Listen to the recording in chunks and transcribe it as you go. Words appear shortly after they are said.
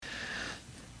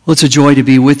Well, it's a joy to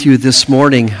be with you this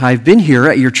morning. I've been here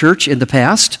at your church in the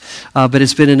past, but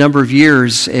it's been a number of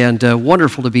years, and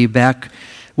wonderful to be back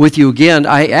with you again.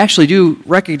 I actually do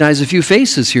recognize a few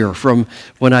faces here from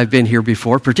when I've been here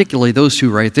before, particularly those two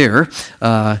right there.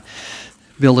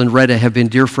 Bill and Retta have been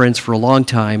dear friends for a long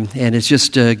time, and it's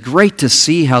just great to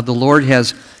see how the Lord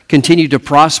has continued to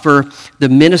prosper the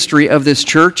ministry of this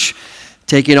church,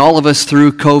 taking all of us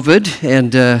through COVID,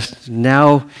 and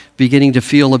now beginning to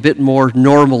feel a bit more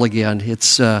normal again.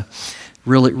 It's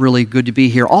really, really good to be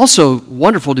here. Also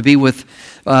wonderful to be with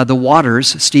the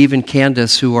Waters, Steve and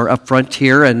Candace, who are up front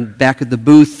here, and back at the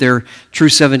booth, their True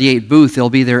 78 booth. They'll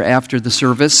be there after the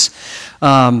service.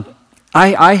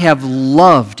 I have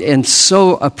loved and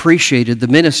so appreciated the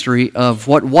ministry of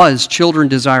what was Children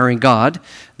Desiring God,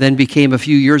 then became a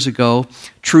few years ago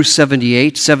True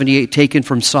 78, 78 taken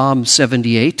from Psalm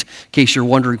 78, in case you're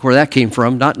wondering where that came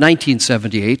from, not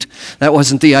 1978. That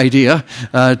wasn't the idea.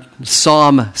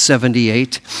 Psalm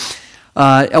 78.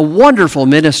 A wonderful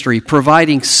ministry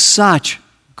providing such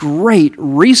great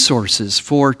resources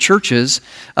for churches.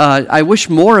 I wish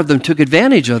more of them took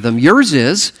advantage of them. Yours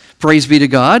is, praise be to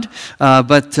God,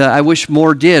 but I wish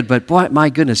more did. But boy, my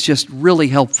goodness, just really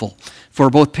helpful for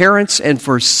both parents and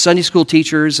for Sunday school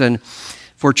teachers and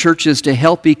for churches to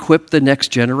help equip the next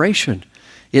generation.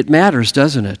 It matters,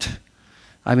 doesn't it?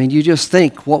 I mean, you just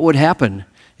think, what would happen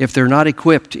if they're not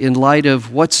equipped in light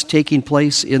of what's taking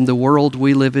place in the world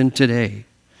we live in today?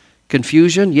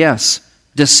 Confusion? Yes.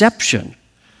 Deception.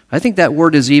 I think that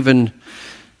word is even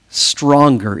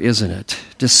stronger, isn't it?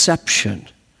 Deception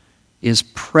is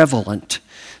prevalent.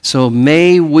 So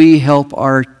may we help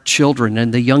our children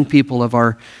and the young people of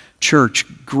our church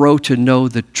grow to know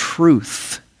the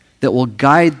truth that will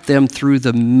guide them through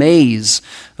the maze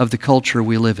of the culture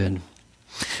we live in.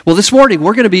 Well, this morning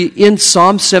we're going to be in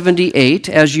Psalm 78,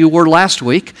 as you were last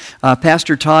week.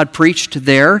 Pastor Todd preached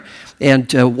there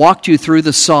and walked you through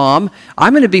the psalm.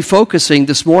 I'm going to be focusing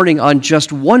this morning on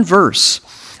just one verse,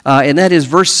 and that is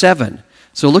verse 7.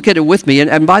 So look at it with me.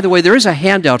 And by the way, there is a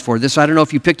handout for this. I don't know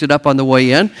if you picked it up on the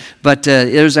way in, but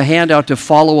there's a handout to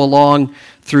follow along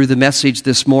through the message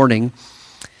this morning.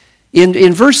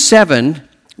 In verse 7,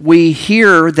 we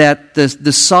hear that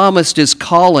the psalmist is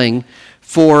calling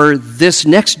for this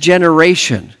next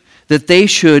generation, that they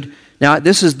should, now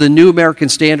this is the New American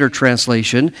Standard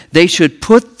Translation, they should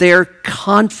put their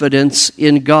confidence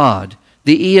in God.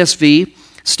 The ESV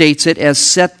states it as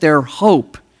set their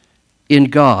hope in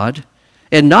God,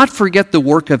 and not forget the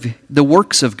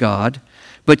works of God,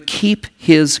 but keep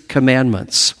His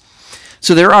commandments.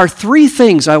 So there are three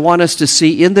things I want us to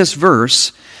see in this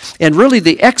verse, and really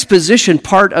the exposition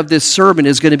part of this sermon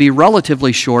is going to be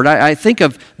relatively short. I think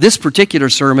of this particular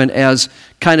sermon as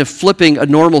kind of flipping a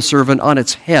normal sermon on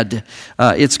its head.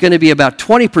 It's going to be about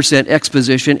 20%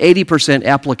 exposition, 80%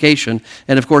 application,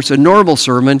 and of course a normal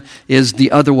sermon is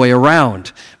the other way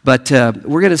around. But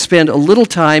we're going to spend a little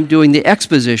time doing the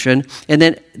exposition and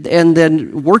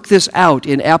then work this out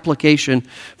in application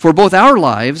for both our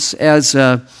lives as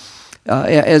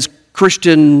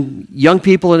Christian young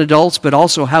people and adults, but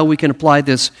also how we can apply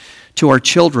this to our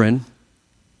children.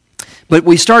 But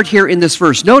we start here in this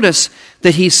verse. Notice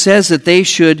that he says that they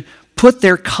should put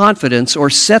their confidence or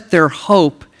set their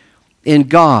hope in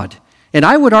God. And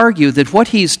I would argue that what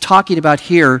he's talking about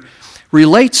here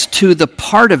relates to the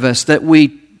part of us that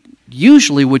we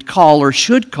usually would call or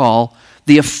should call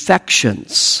the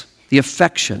affections. The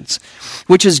affections,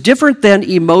 which is different than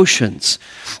emotions.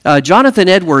 Jonathan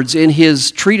Edwards, in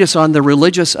his treatise on the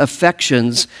religious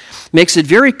affections, makes it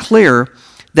very clear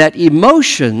that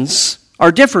emotions are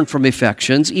different from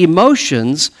affections.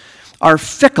 Emotions are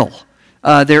fickle.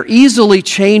 They're easily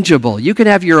changeable. You can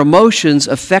have your emotions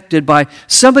affected by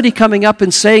somebody coming up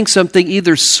and saying something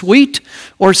either sweet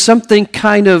or something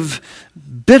kind of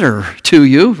bitter to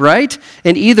you, right?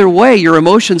 And either way, your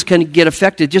emotions can get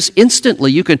affected just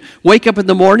instantly. You can wake up in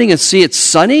the morning and see it's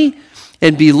sunny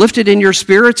and be lifted in your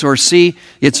spirits, or see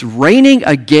it's raining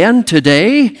again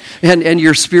today and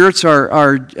your spirits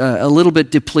are a little bit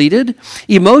depleted.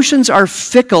 Emotions are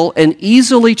fickle and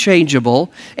easily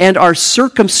changeable and are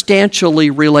circumstantially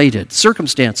related.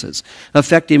 Circumstances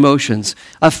affect emotions.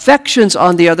 Affections,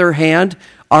 on the other hand,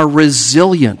 are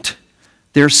resilient.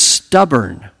 They're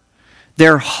stubborn.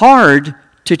 They're hard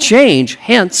to change.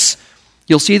 Hence,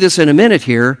 you'll see this in a minute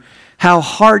here, how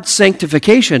hard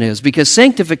sanctification is. Because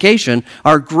sanctification,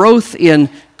 our growth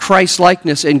in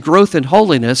Christ-likeness and growth in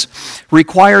holiness,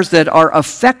 requires that our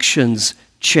affections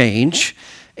change,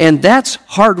 and that's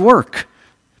hard work.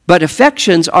 But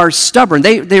affections are stubborn.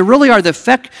 They really are.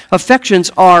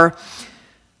 Affections are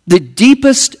the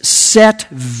deepest set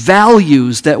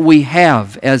values that we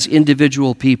have as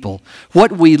individual people,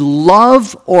 what we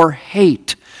love or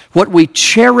hate, what we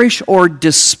cherish or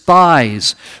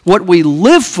despise, what we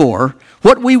live for,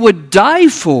 what we would die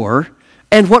for,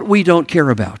 and what we don't care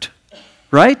about.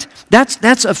 Right?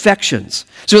 That's affections.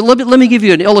 So let me give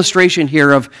you an illustration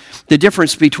here of the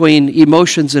difference between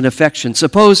emotions and affections.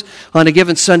 Suppose on a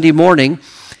given Sunday morning,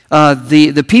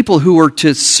 the people who were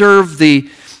to serve the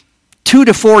 2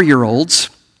 to 4-year-olds,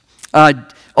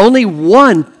 only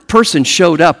one person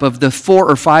showed up of the 4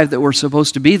 or 5 that were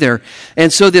supposed to be there.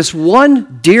 And so this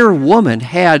one dear woman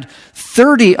had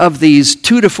 30 of these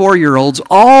 2 to 4-year-olds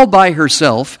all by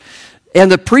herself. And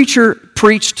the preacher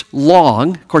preached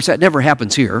long. Of course, that never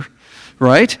happens here,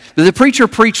 right? But the preacher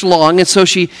preached long, and so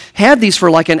she had these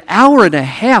for like an hour and a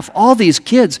half, all these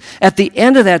kids. At the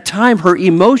end of that time, her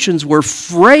emotions were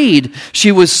frayed.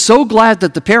 She was so glad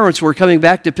that the parents were coming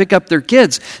back to pick up their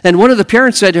kids. And one of the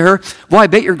parents said to her, "Well, I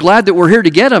bet you're glad that we're here to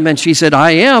get them." And she said,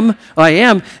 I am.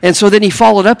 And so then he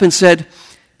followed up and said,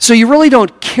 "So you really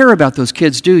don't care about those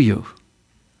kids, do you?"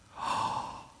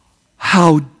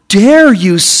 How dare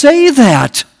you say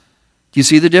that? Do you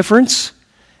see the difference?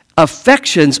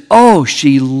 Affections,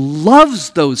 she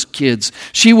loves those kids.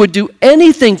 She would do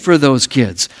anything for those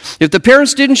kids. If the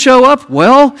parents didn't show up,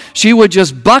 well, she would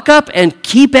just buck up and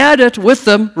keep at it with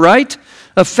them, right?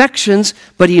 Affections,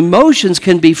 but emotions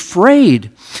can be frayed.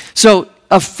 So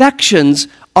affections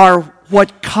are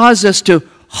what cause us to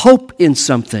hope in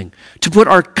something, to put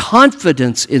our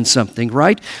confidence in something,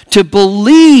 right? To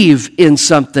believe in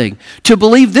something, to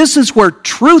believe this is where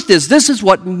truth is, this is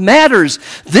what matters,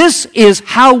 this is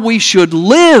how we should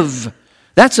live.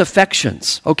 That's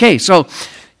affections. Okay, so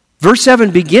verse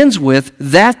 7 begins with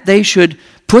that they should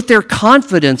put their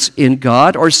confidence in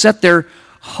God or set their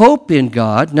hope in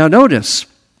God. Now notice,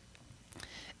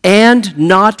 and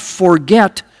not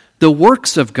forget the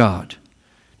works of God.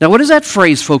 Now, what does that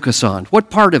phrase focus on? What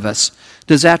part of us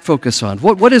does that focus on?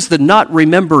 What is the not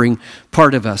remembering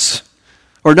part of us?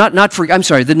 Or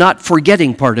the not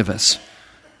forgetting part of us?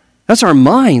 That's our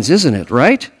minds, isn't it,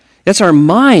 right? That's our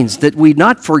minds, that we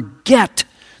not forget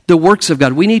the works of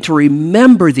God. We need to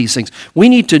remember these things. We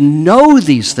need to know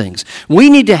these things. We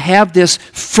need to have this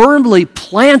firmly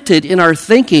planted in our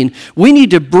thinking. We need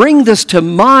to bring this to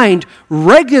mind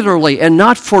regularly and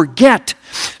not forget.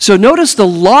 So notice the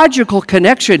logical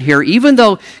connection here, even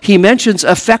though he mentions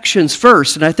affections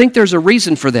first, and I think there's a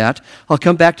reason for that. I'll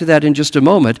come back to that in just a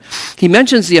moment. He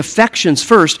mentions the affections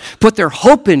first, put their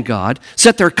hope in God,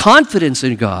 set their confidence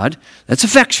in God. That's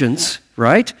affections,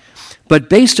 right? But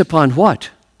based upon what?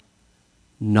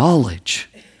 Knowledge,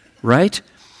 right?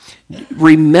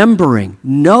 Remembering,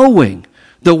 knowing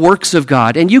the works of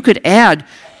God. And you could add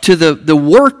to the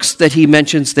works that he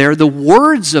mentions there, the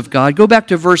words of God. Go back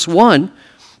to verse 1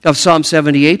 of Psalm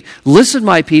 78. Listen,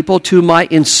 my people, to my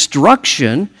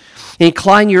instruction.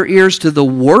 Incline your ears to the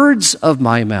words of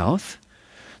my mouth.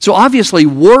 So obviously,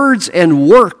 words and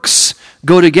works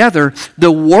go together.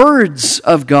 The words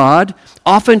of God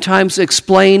oftentimes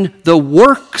explain the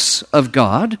works of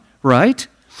God, right?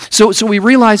 So we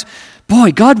realize,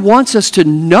 boy, God wants us to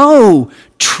know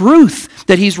truth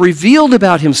that he's revealed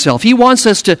about himself. He wants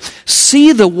us to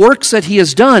see the works that he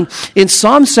has done. In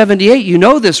Psalm 78, you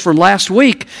know this from last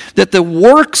week, that the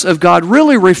works of God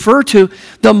really refer to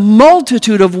the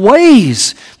multitude of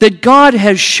ways that God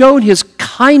has shown his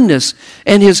kindness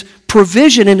and his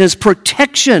provision and his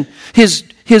protection, his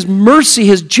mercy,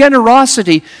 his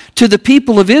generosity to the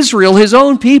people of Israel, his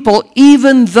own people,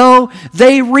 even though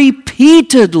they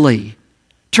repeatedly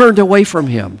turned away from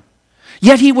him.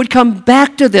 Yet he would come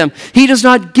back to them. He does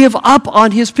not give up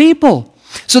on his people.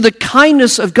 So the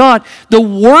kindness of God, the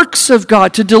works of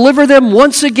God to deliver them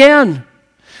once again,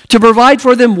 to provide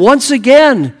for them once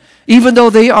again, even though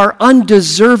they are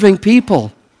undeserving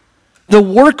people. The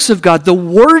works of God, the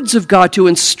words of God to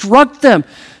instruct them,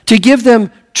 to give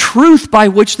them truth by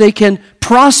which they can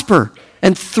prosper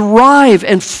and thrive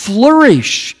and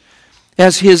flourish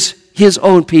as his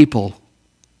own people.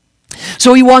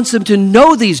 So he wants them to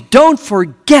know these. Don't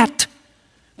forget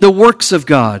the works of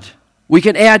God. We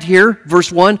can add here,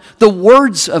 verse 1, the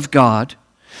words of God,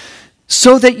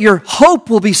 so that your hope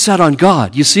will be set on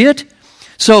God. You see it?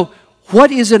 So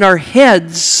what is in our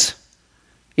heads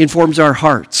informs our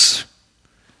hearts.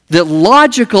 The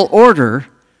logical order,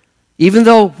 even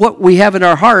though what we have in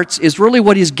our hearts is really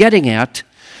what he's getting at,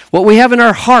 what we have in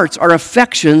our hearts, our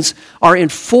affections, are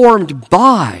informed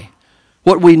by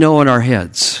what we know in our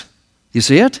heads. You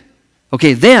see it?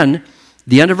 Okay, then,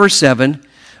 the end of verse 7,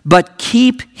 but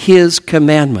keep his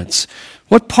commandments.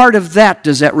 What part of that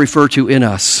does that refer to in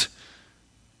us?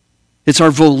 It's our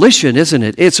volition, isn't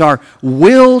it? It's our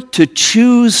will to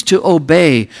choose to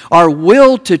obey, our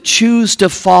will to choose to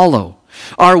follow,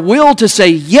 our will to say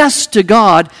yes to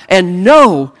God and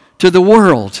no to the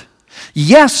world.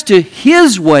 Yes to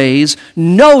His ways,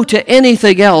 no to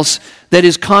anything else that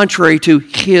is contrary to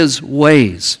His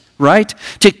ways, right?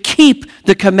 To keep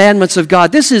the commandments of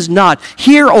God. This is not,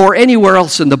 here or anywhere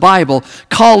else in the Bible,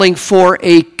 calling for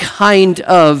a kind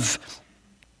of,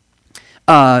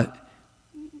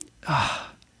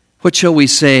 what shall we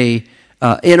say,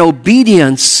 an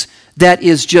obedience that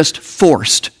is just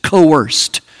forced,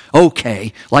 coerced.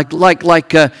 Okay, like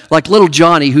little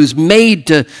Johnny who's made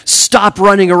to stop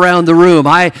running around the room.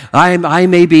 I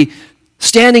may be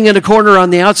standing in a corner on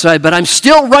the outside, but I'm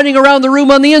still running around the room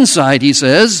on the inside, he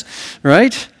says,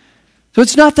 right? So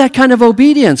it's not that kind of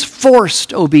obedience,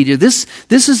 forced obedience.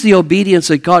 This is the obedience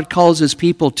that God calls His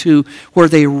people to, where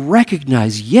they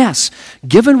recognize, yes,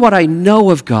 given what I know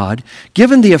of God,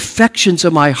 given the affections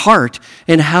of my heart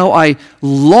and how I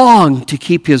long to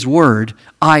keep His word,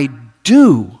 I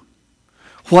do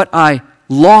what I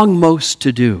long most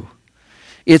to do.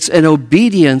 It's an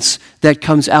obedience that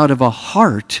comes out of a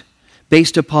heart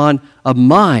based upon a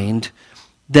mind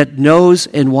that knows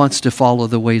and wants to follow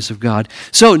the ways of God.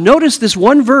 So notice this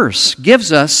one verse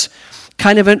gives us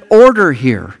kind of an order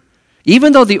here.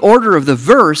 Even though the order of the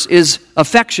verse is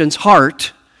affections,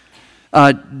 heart,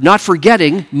 not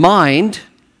forgetting, mind,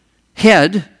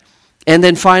 head, and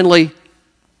then finally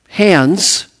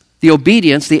hands, the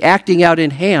obedience, the acting out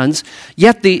in hands,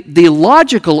 yet the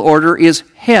logical order is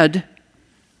head,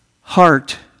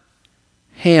 heart,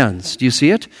 hands. Do you see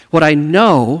it? What I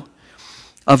know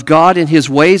of God and His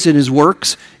ways and His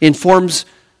works informs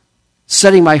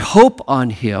setting my hope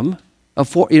on Him,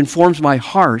 informs my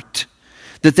heart,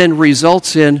 that then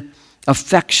results in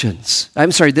affections.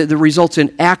 That results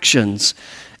in actions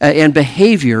and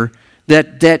behavior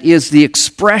that is the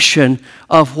expression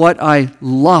of what I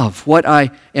love, what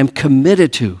I am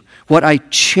committed to, what I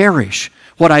cherish,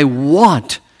 what I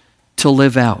want to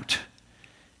live out.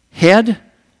 Head,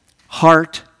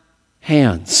 heart,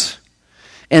 hands.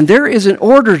 And there is an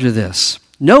order to this.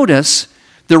 Notice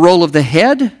the role of the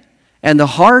head and the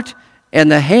heart and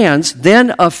the hands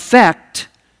then affect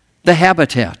the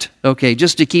habitat. Okay,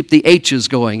 just to keep the H's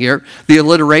going here, the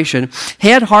alliteration.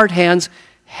 Head, heart, hands,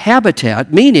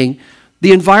 habitat, meaning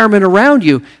the environment around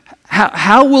you.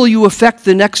 How will you affect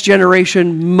the next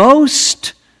generation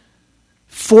most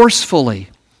forcefully,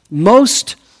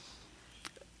 most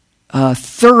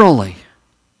thoroughly,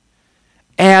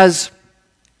 as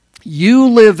you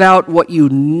live out what you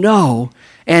know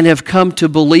and have come to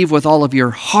believe with all of your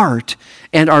heart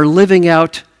and are living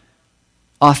out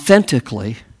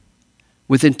authentically,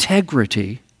 with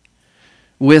integrity,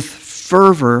 with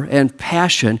fervor and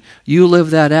passion? You live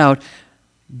that out.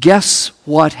 Guess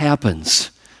what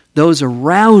happens? Those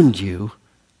around you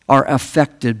are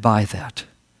affected by that.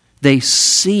 They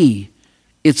see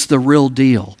it's the real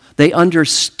deal. They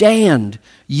understand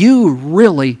you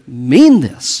really mean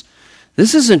this.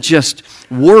 This isn't just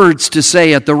words to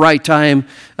say at the right time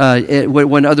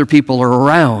when other people are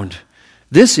around.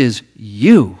 This is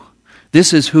you.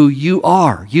 This is who you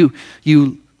are. You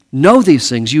know these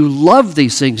things. You love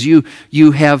these things.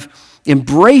 You have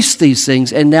embraced these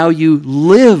things, and now you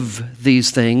live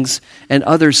these things, and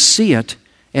others see it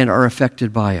and are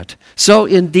affected by it. So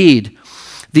indeed,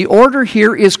 the order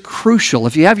here is crucial.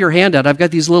 If you have your hand out, I've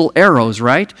got these little arrows,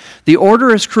 right? The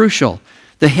order is crucial.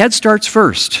 The head starts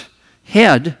first.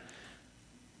 Head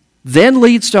then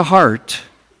leads to heart,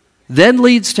 then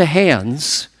leads to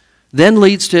hands, then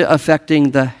leads to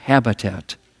affecting the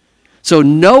habitat. So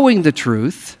knowing the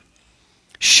truth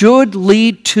should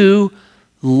lead to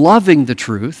loving the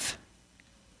truth,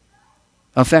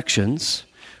 affections,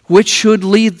 which should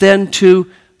lead then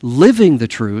to living the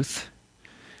truth,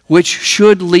 which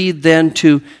should lead then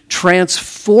to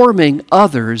transforming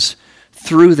others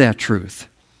through that truth.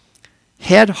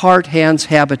 Head, heart, hands,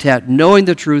 habitat, knowing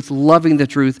the truth, loving the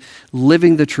truth,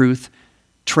 living the truth,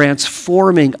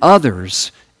 transforming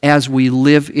others as we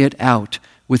live it out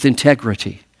with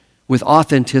integrity, with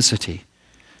authenticity,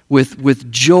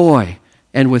 with joy,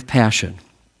 and with passion.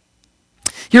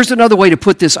 Here's another way to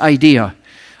put this idea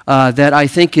that I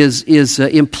think is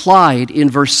implied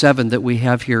in verse 7 that we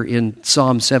have here in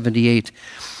Psalm 78.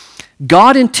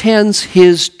 God intends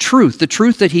His truth, the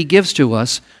truth that He gives to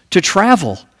us, to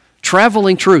travel.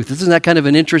 Traveling truth. Isn't that kind of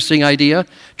an interesting idea?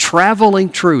 Traveling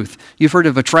truth. You've heard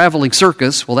of a traveling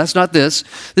circus. Well, that's not this.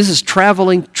 This is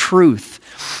traveling truth.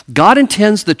 God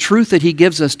intends the truth that He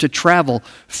gives us to travel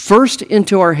first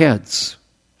into our heads,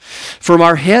 from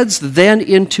our heads then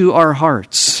into our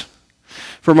hearts,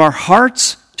 from our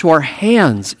hearts to our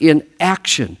hands in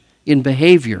action, in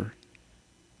behavior.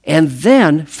 And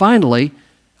then, finally,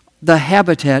 the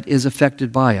habitat is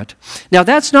affected by it. Now,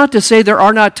 that's not to say there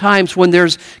are not times when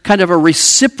there's kind of a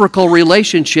reciprocal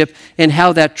relationship in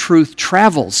how that truth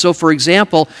travels. So, for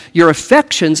example, your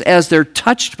affections, as they're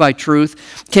touched by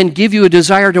truth, can give you a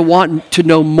desire to want to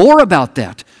know more about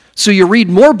that. So you read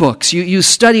more books, you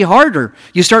study harder,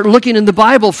 you start looking in the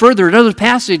Bible further at other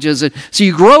passages, and so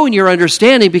you grow in your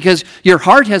understanding because your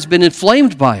heart has been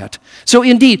inflamed by it. So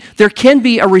indeed, there can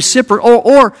be a reciprocal,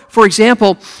 or for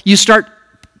example, you start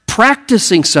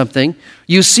practicing something,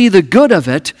 you see the good of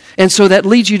it, and so that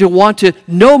leads you to want to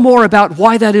know more about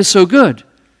why that is so good.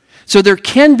 So there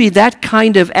can be that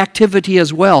kind of activity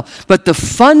as well. But the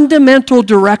fundamental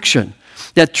direction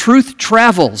that truth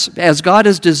travels as God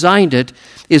has designed it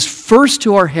is first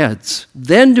to our heads,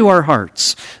 then to our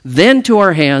hearts, then to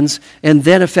our hands, and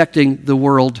then affecting the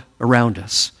world around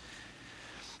us.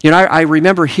 You know, I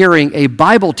remember hearing a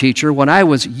Bible teacher when I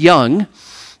was young.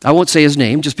 I won't say his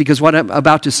name just because what I'm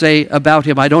about to say about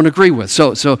him I don't agree with.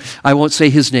 So I won't say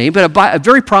his name. But a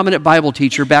very prominent Bible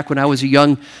teacher back when I was a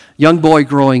young boy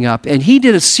growing up. And he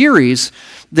did a series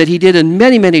that he did in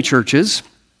many, many churches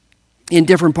in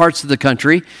different parts of the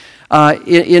country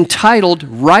entitled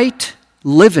Right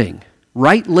Living.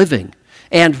 Right Living.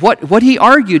 And what he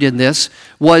argued in this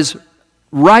was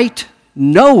right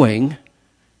knowing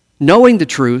the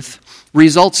truth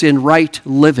results in right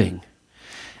living.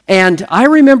 And I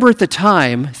remember at the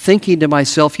time thinking to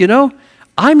myself, you know,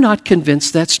 I'm not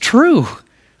convinced that's true.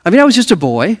 I mean, I was just a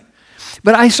boy,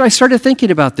 but I started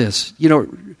thinking about this. You know,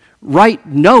 right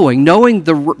knowing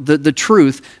the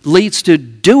truth leads to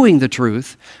doing the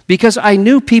truth, because I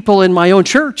knew people in my own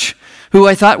church who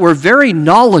I thought were very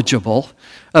knowledgeable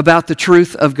about the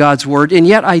truth of God's Word, and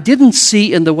yet I didn't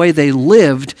see in the way they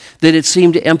lived that it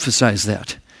seemed to emphasize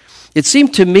that. It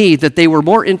seemed to me that they were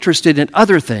more interested in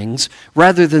other things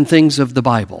rather than things of the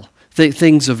Bible,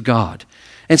 things of God.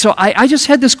 And so I just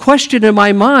had this question in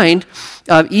my mind,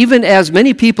 even as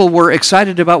many people were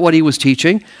excited about what he was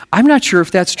teaching. I'm not sure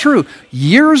if that's true.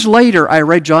 Years later, I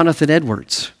read Jonathan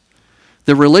Edwards,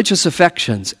 The Religious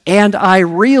Affections, and I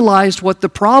realized what the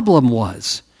problem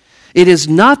was. It is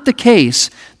not the case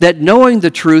that knowing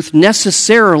the truth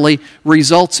necessarily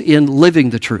results in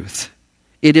living the truth.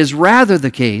 It is rather the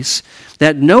case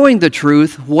that knowing the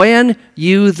truth, when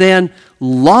you then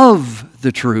love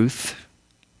the truth,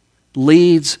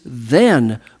 leads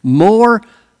then more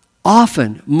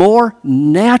often, more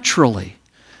naturally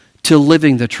to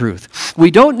living the truth. We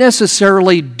don't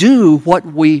necessarily do what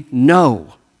we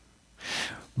know,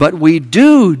 but we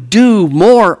do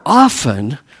more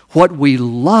often what we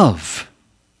love.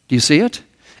 Do you see it?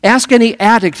 Ask any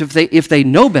addict if they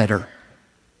know better.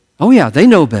 Oh yeah, they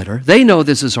know better. They know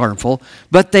this is harmful,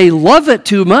 but they love it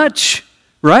too much,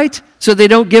 right? So they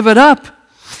don't give it up.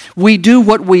 We do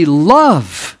what we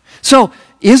love. So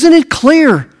isn't it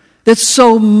clear that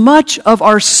so much of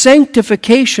our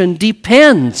sanctification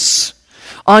depends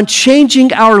on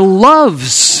changing our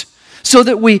loves so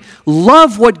that we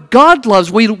love what God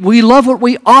loves. We love what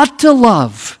we ought to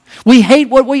love. We hate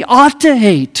what we ought to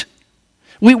hate.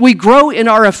 We grow in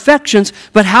our affections,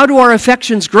 but how do our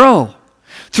affections grow?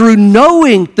 Through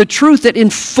knowing the truth that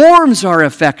informs our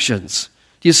affections.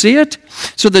 Do you see it?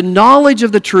 So the knowledge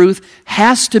of the truth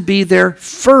has to be there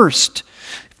first.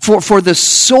 For the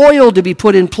soil to be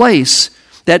put in place,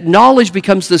 that knowledge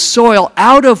becomes the soil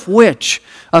out of which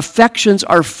affections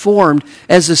are formed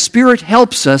as the Spirit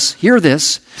helps us, hear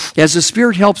this, as the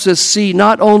Spirit helps us see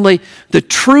not only the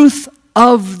truth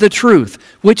of the truth,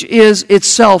 which is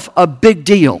itself a big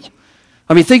deal.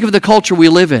 I mean, think of the culture we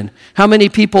live in. How many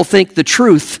people think the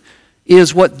truth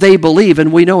is what they believe,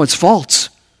 and we know it's false?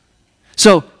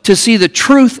 So, to see the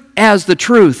truth as the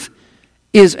truth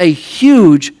is a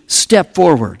huge step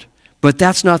forward, but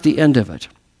that's not the end of it.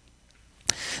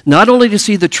 Not only to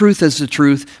see the truth as the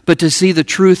truth, but to see the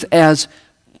truth as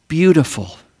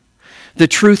beautiful, the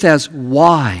truth as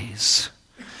wise,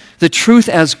 the truth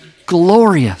as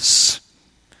glorious.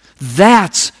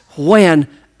 That's when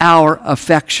our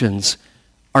affections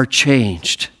are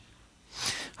changed.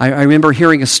 I remember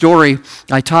hearing a story.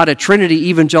 I taught at Trinity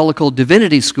Evangelical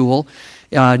Divinity School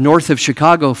north of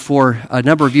Chicago for a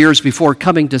number of years before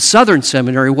coming to Southern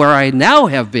Seminary, where I now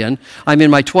have been. I'm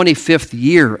in my 25th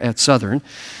year at Southern,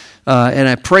 and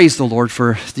I praise the Lord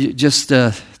for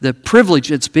the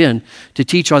privilege it's been to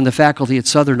teach on the faculty at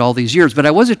Southern all these years. But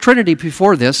I was at Trinity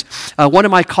before this. One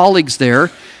of my colleagues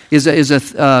there is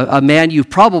a man you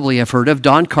probably have heard of,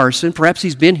 Don Carson. Perhaps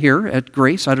he's been here at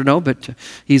Grace, I don't know, but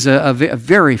he's a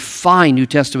very fine New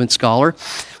Testament scholar.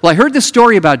 Well, I heard this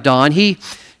story about Don. He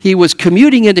he was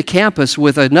commuting into campus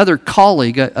with another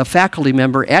colleague, a faculty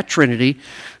member at Trinity,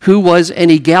 who was an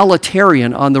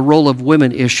egalitarian on the role of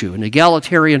women issue. An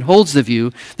egalitarian holds the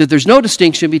view that there's no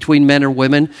distinction between men and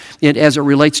women as it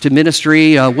relates to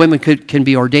ministry. Women can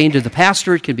be ordained to the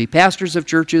pastorate, can be pastors of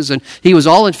churches, and he was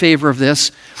all in favor of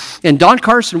this. And Don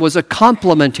Carson was a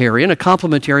complementarian. A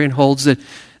complementarian holds that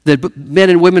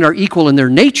men and women are equal in their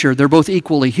nature. They're both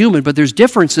equally human, but there's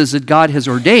differences that God has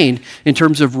ordained in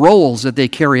terms of roles that they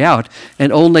carry out,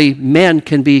 and only men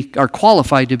are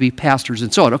qualified to be pastors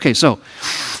and so on. Okay, so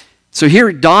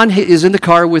here Don is in the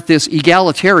car with this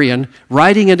egalitarian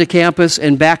riding into campus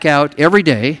and back out every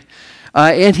day,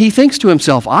 and he thinks to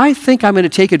himself, I think I'm going to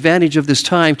take advantage of this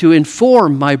time to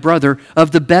inform my brother of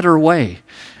the better way.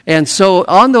 And so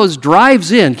on those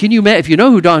drives in, can you imagine, if you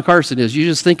know who Don Carson is, you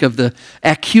just think of the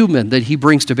acumen that he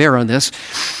brings to bear on this.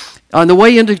 On the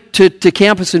way into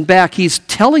campus and back, he's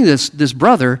telling this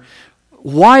brother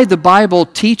why the Bible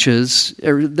teaches,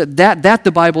 or that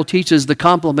the Bible teaches the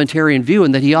complementarian view,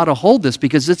 and that he ought to hold this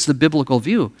because it's the biblical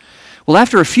view. Well,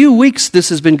 after a few weeks this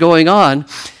has been going on,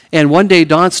 and one day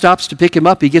Don stops to pick him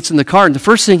up. He gets in the car, and the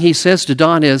first thing he says to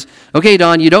Don is, okay,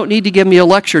 Don, you don't need to give me a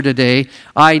lecture today.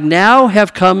 I now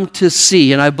have come to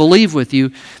see, and I believe with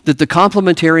you, that the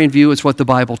complementarian view is what the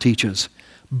Bible teaches.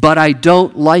 But I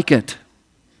don't like it.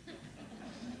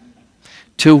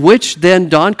 To which then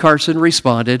Don Carson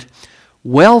responded,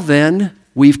 well then,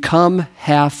 we've come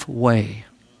halfway.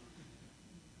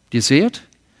 Do you see it?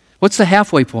 What's the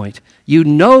halfway point? You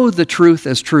know the truth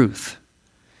as truth.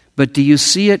 But do you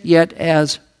see it yet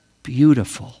as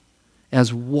beautiful,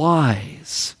 as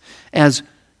wise, as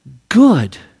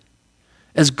good,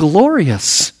 as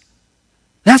glorious?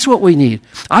 That's what we need.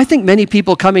 I think many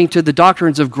people coming to the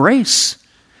doctrines of grace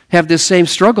have this same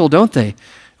struggle, don't they?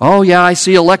 Oh yeah, I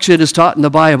see election is taught in the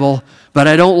Bible, but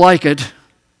I don't like it.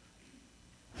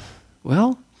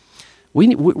 Well,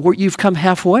 you've come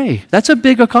halfway. That's a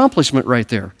big accomplishment right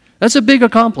there. That's a big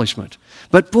accomplishment.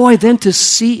 But boy, then to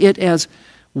see it as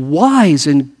wise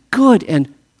and good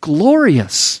and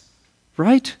glorious,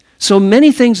 right? So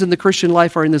many things in the Christian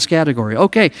life are in this category.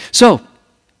 Okay, so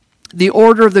the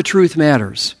order of the truth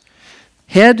matters.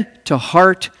 Head to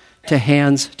heart to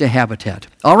hands to habitat.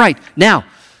 All right, now,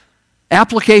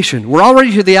 application. We're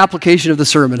already to the application of the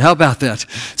sermon. How about that?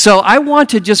 So I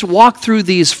want to just walk through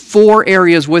these 4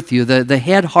 areas with you, the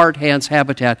head, heart, hands,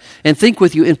 habitat, and think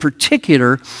with you in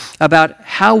particular about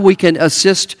how we can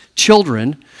assist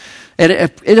children. And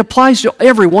it applies to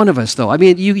every one of us, though. I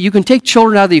mean, you can take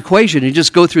children out of the equation and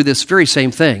just go through this very same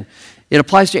thing. It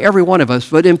applies to every one of us,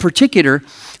 but in particular,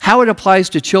 how it applies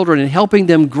to children and helping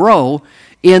them grow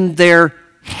in their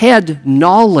head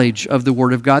knowledge of the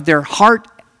Word of God, their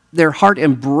heart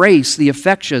embrace, the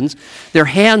affections, their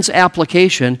hands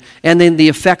application, and then the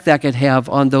effect that could have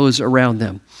on those around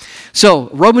them. So,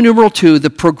 Roman numeral 2,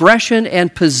 the progression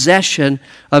and possession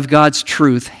of God's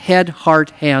truth, head,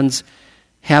 heart, hands,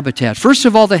 habitat. First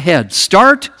of all, the head.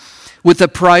 Start with the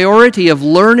priority of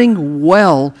learning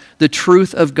well the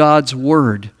truth of God's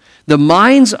Word. The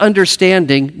mind's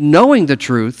understanding, knowing the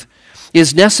truth,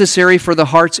 is necessary for the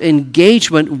heart's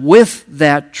engagement with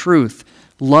that truth,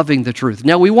 loving the truth.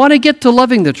 Now, we want to get to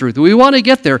loving the truth. We want to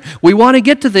get there. We want to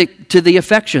get to the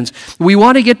affections. We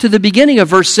want to get to the beginning of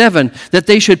verse 7, that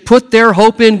they should put their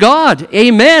hope in God.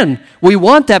 Amen. We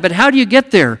want that, but how do you get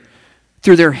there?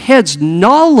 Through their head's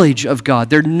knowledge of God,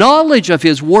 their knowledge of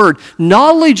His Word,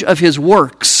 knowledge of His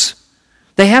works.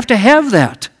 They have to have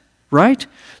that, right?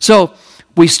 So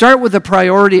we start with the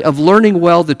priority of learning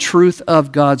well the truth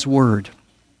of God's Word.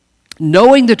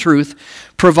 Knowing the truth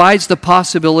provides the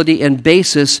possibility and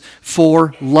basis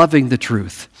for loving the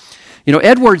truth. You know,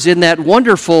 Edwards, in that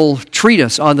wonderful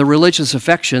treatise on the religious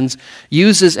affections,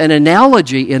 uses an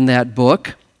analogy in that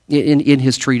book, in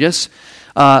his treatise,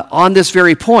 on this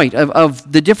very point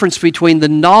of the difference between the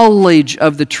knowledge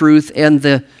of the truth and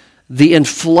the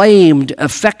inflamed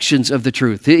affections of the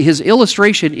truth. His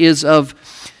illustration is of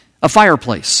a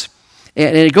fireplace.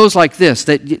 And it goes like this,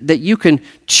 that you can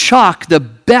chalk the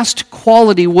best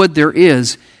quality wood there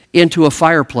is into a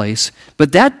fireplace,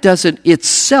 but that doesn't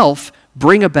itself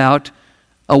bring about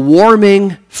a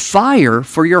warming fire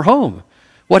for your home.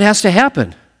 What has to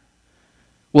happen?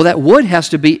 Well, that wood has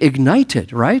to be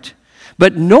ignited, right?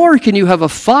 But nor can you have a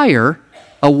fire,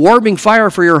 a warming fire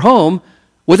for your home,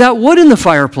 without wood in the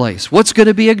fireplace. What's going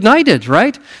to be ignited,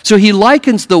 right? So he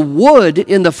likens the wood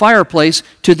in the fireplace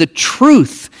to the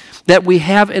truth that we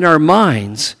have in our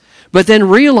minds, But then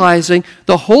realizing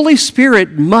the Holy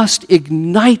Spirit must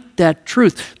ignite that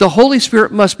truth. The Holy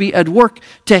Spirit must be at work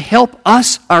to help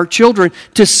us, our children,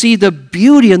 to see the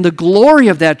beauty and the glory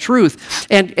of that truth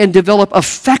and develop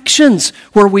affections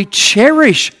where we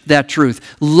cherish that truth,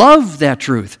 love that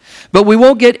truth. But we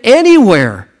won't get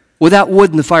anywhere without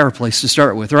wood in the fireplace to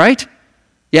start with, right?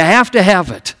 You have to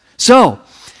have it. So,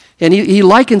 and he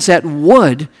likens that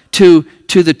wood to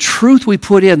the truth we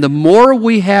put in. The more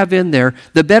we have in there,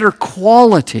 the better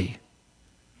quality,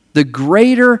 the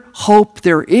greater hope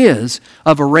there is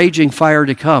of a raging fire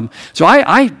to come. So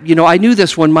I knew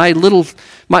this when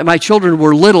my children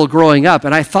were little growing up,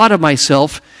 and I thought of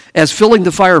myself as filling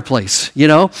the fireplace,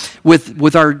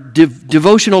 with our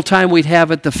devotional time we'd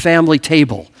have at the family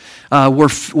table.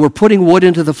 We're putting wood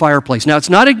into the fireplace. Now, it's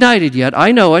not ignited yet.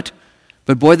 I know it.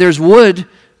 But boy, there's wood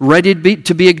ready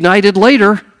to be ignited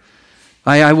later.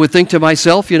 I would think to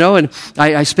myself, and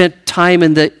I spent time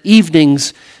in the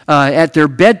evenings at their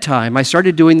bedtime. I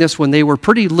started doing this when they were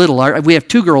pretty little. We have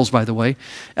 2 girls, by the way.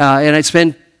 And I'd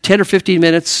spend 10 or 15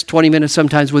 minutes, 20 minutes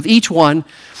sometimes with each one,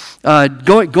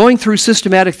 going through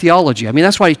systematic theology. I mean,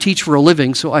 that's what I teach for a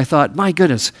living. So I thought, my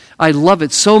goodness, I love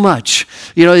it so much.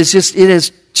 It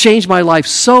has changed my life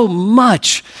so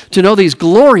much to know these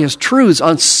glorious truths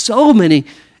on so many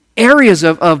areas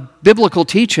of biblical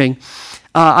teaching.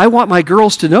 I want my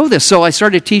girls to know this. So I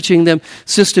started teaching them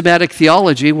systematic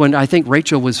theology when I think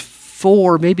Rachel was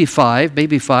 4, maybe 5.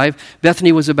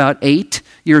 Bethany was about 8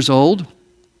 years old.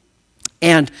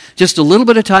 And just a little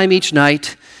bit of time each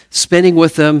night, spending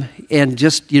with them and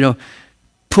just,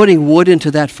 putting wood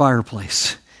into that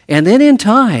fireplace. And then in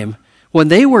time, when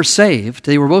they were saved,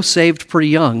 they were both saved pretty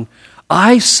young,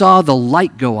 I saw the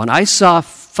light go on. I saw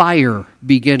fire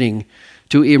beginning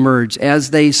to emerge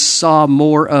as they saw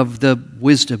more of the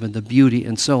wisdom and the beauty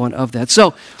and so on of that.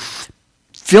 So,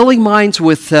 filling minds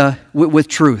with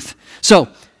truth. So,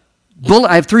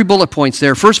 I have 3 bullet points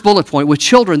there. First bullet point, with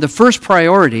children, the first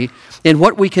priority and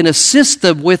what we can assist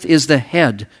them with is the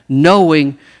head,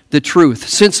 knowing the truth.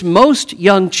 Since most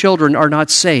young children are not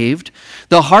saved,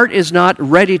 the heart is not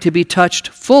ready to be touched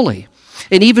fully.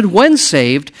 And even when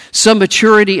saved, some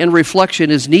maturity and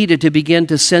reflection is needed to begin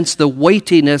to sense the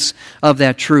weightiness of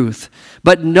that truth.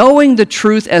 But knowing the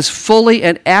truth as fully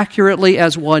and accurately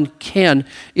as one can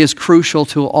is crucial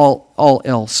to all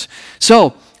else.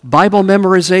 So, Bible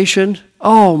memorization,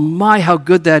 oh my, how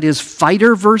good that is.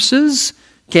 Fighter verses.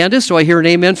 Candace, do I hear an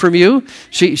amen from you?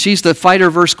 She's the fighter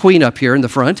verse queen up here in the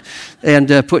front, and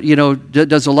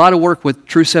does a lot of work with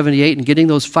True 78 and getting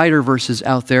those fighter verses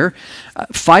out there.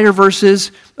 Fighter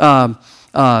verses, a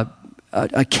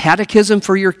catechism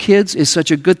for your kids is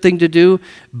such a good thing to do.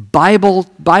 Bible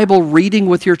reading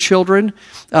with your children,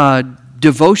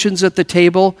 devotions at the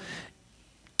table,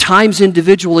 times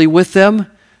individually with them.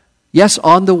 Yes,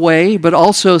 on the way, but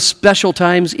also special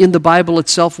times in the Bible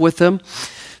itself with them.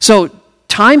 So,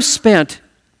 time spent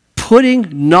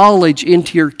putting knowledge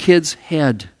into your kid's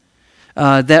head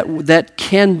that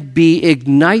can be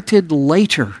ignited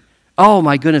later. Oh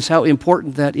my goodness, how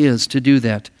important that is to do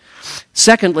that.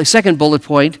 Secondly, second bullet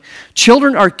point,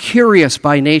 children are curious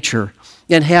by nature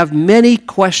and have many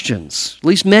questions. At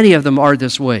least many of them are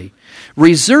this way.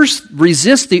 Resist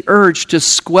the urge to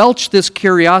squelch this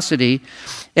curiosity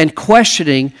and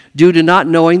questioning due to not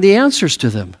knowing the answers to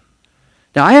them.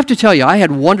 Now, I have to tell you, I had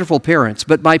wonderful parents,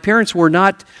 but my parents were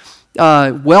not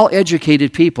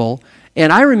well-educated people.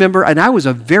 And I remember, and I was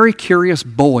a very curious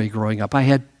boy growing up. I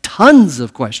had tons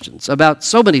of questions about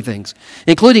so many things,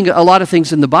 including a lot of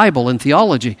things in the Bible and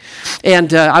theology.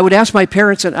 And I would ask my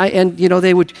parents, and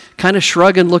they would kind of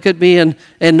shrug and look at me and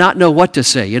not know what to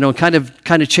say, kind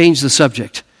of change the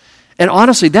subject. And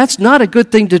honestly, that's not a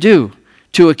good thing to do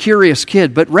to a curious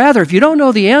kid. But rather, if you don't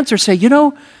know the answer, say,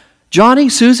 Johnny,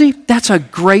 Susie, that's a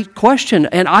great question.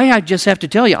 And I just have to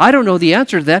tell you, I don't know the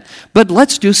answer to that, but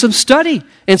let's do some study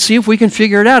and see if we can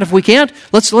figure it out. If we can't,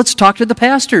 let's talk to the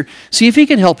pastor, see if he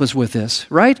can help us with this,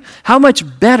 right? How much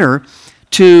better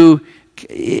to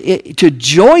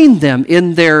join them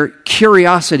in their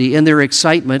curiosity, in their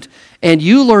excitement, and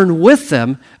you learn with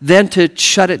them than to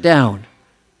shut it down.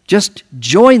 Just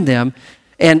join them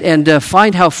and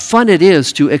find how fun it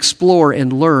is to explore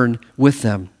and learn with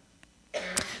them.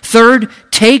 Third,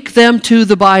 take them to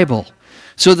the Bible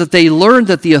so that they learn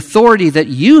that the authority that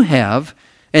you have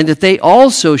and that they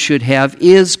also should have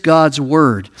is God's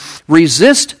Word.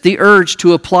 Resist the urge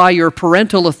to apply your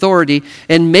parental authority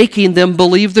in making them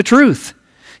believe the truth.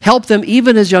 Help them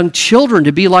even as young children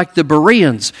to be like the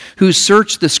Bereans who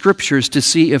search the Scriptures to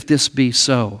see if this be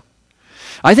so.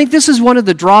 I think this is one of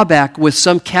the drawbacks with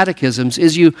some catechisms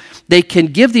is they can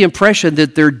give the impression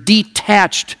that they're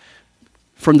detached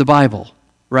from the Bible,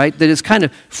 right? That is kind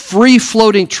of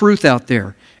free-floating truth out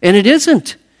there. And it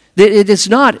isn't. It is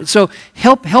not. So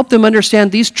help them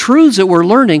understand these truths that we're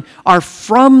learning are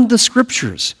from the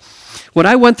Scriptures. When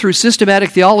I went through systematic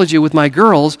theology with my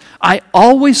girls, I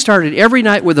always started every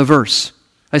night with a verse.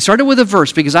 I started with a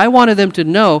verse because I wanted them to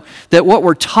know that what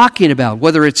we're talking about,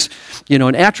 whether it's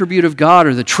an attribute of God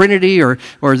or the Trinity or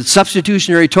the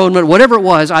substitutionary atonement, whatever it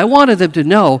was, I wanted them to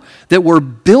know that we're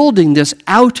building this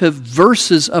out of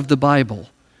verses of the Bible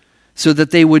so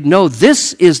that they would know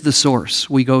this is the source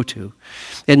we go to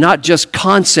and not just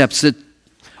concepts that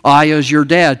I, as your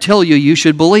dad, tell you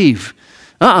should believe.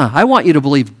 I want you to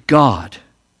believe God,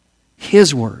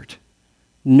 His Word.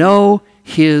 Know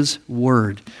His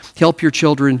Word. Help your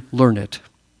children learn it.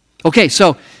 Okay,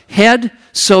 so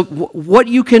what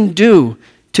you can do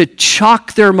to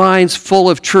chock their minds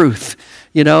full of truth,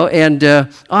 and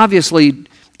obviously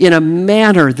in a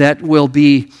manner that will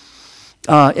be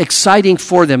exciting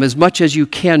for them as much as you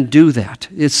can do that.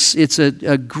 It's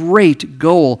a great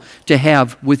goal to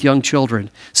have with young children.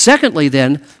 Secondly,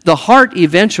 then, the heart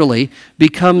eventually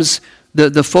becomes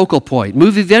the focal point.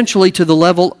 Move eventually to the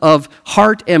level of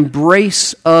heart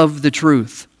embrace of the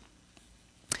truth.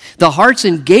 The heart's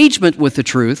engagement with the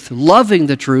truth, loving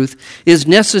the truth, is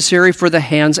necessary for the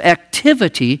hand's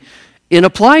activity in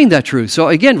applying that truth. So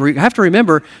again, we have to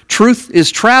remember, truth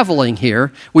is traveling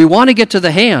here. We want to get to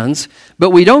the hands,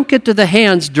 but we don't get to the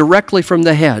hands directly from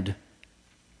the head.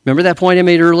 Remember that point I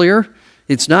made earlier?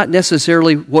 It's not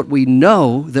necessarily what we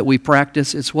know that we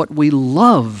practice, it's what we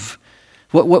love,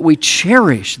 what we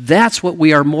cherish. That's what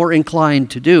we are more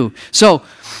inclined to do. So,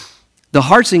 the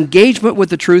heart's engagement with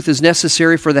the truth is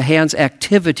necessary for the hand's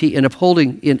activity in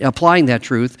applying that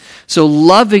truth. So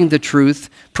loving the truth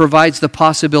provides the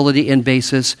possibility and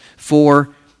basis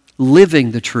for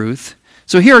living the truth.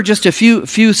 So here are just a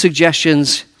few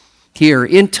suggestions here.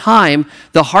 In time,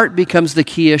 the heart becomes the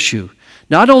key issue.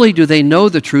 Not only do they know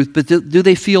the truth, but do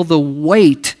they feel the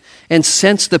weight and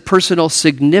sense the personal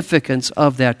significance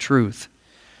of that truth.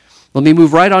 Let me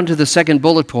move right on to the second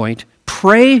bullet point.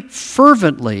 Pray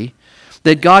fervently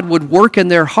that God would work in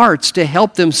their hearts to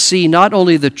help them see not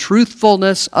only the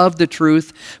truthfulness of the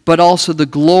truth, but also the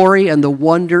glory and the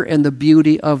wonder and the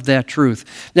beauty of that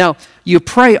truth. Now, you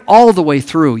pray all the way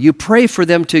through. You pray for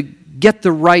them to get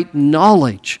the right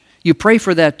knowledge. You pray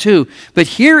for that too. But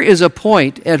here is a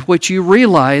point at which you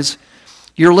realize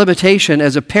your limitation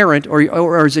as a parent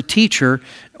or as a teacher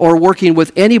or working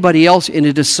with anybody else in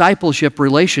a discipleship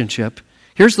relationship.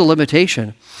 Here's the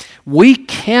limitation. We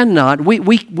can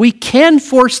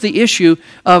force the issue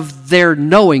of their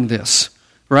knowing this,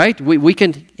 right? We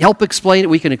can help explain it,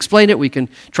 we can explain it, we can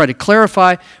try to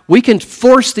clarify. We can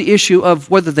force the issue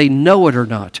of whether they know it or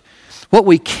not. What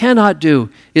we cannot do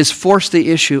is force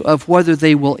the issue of whether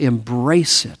they will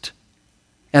embrace it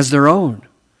as their own.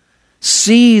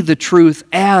 See the truth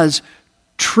as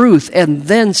truth and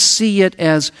then see it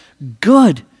as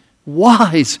good,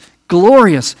 wise,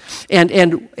 glorious,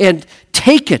 and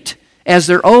take it as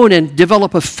their own and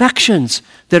develop affections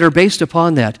that are based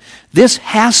upon that. This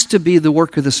has to be the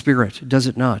work of the Spirit, does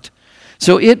it not?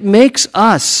 So it makes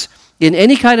us, in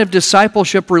any kind of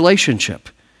discipleship relationship,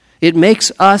 it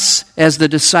makes us as the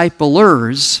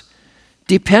disciplers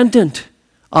dependent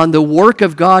on the work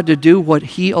of God to do what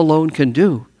He alone can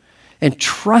do and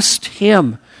trust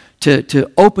Him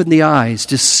to open the eyes,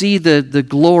 to see the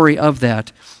glory of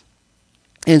that,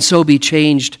 and so be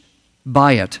changed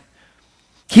by it.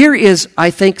 Here is,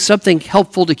 I think, something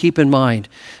helpful to keep in mind.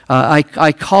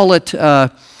 I call it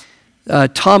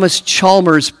Thomas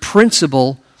Chalmers'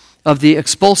 principle of the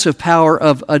expulsive power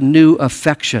of a new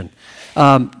affection.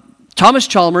 Thomas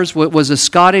Chalmers was a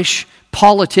Scottish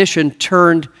politician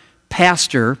turned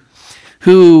pastor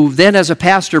who then as a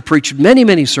pastor preached many,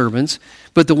 many sermons,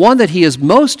 but the one that he is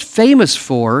most famous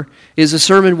for is a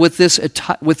sermon with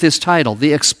this title,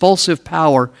 The Expulsive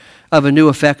Power of a New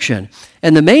Affection.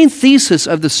 And the main thesis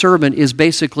of the sermon is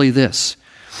basically this,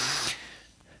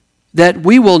 that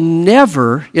we will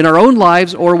never, in our own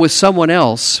lives or with someone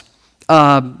else,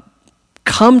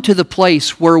 come to the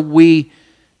place where we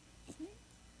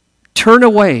turn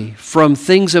away from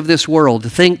things of this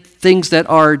world, things that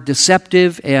are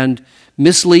deceptive and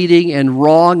misleading and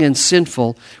wrong and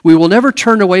sinful. We will never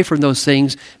turn away from those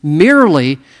things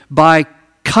merely by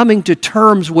coming to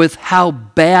terms with how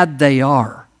bad they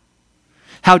are,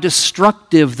 how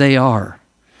destructive they are,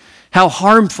 how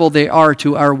harmful they are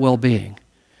to our well-being.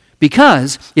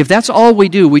 Because if that's all we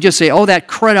do, we just say, oh, that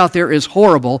crud out there is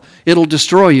horrible, it'll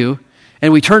destroy you,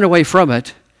 and we turn away from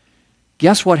it,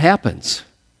 guess what happens?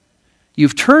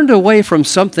 You've turned away from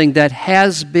something that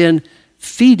has been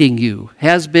feeding you,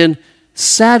 has been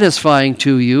satisfying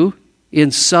to you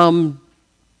in some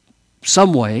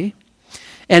way,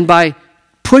 and by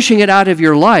pushing it out of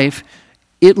your life,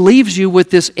 it leaves you with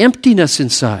this emptiness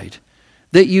inside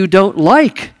that you don't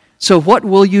like. So what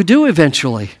will you do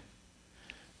eventually?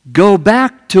 Go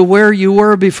back to where you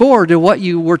were before, to what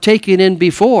you were taking in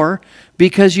before,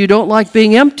 because you don't like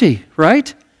being empty,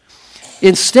 right?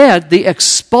 Instead, the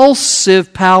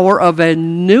expulsive power of a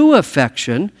new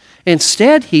affection,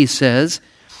 instead, he says,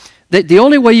 that the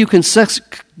only way you can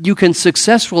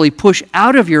successfully push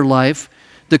out of your life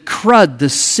the crud, the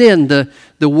sin,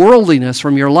 the worldliness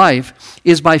from your life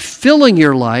is by filling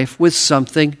your life with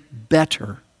something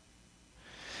better.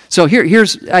 So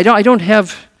here's I don't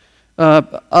have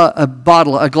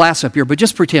a glass up here, but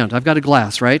just pretend I've got a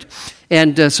glass, right?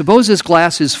 And suppose this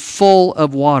glass is full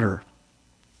of water.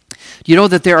 You know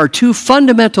that there are two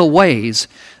fundamental ways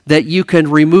that you can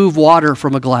remove water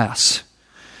from a glass.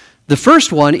 The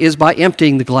first one is by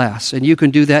emptying the glass, and you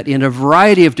can do that in a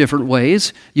variety of different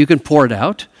ways. You can pour it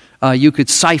out, you could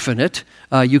siphon it,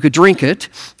 you could drink it,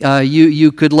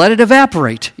 you could let it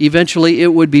evaporate. Eventually it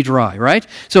would be dry, right?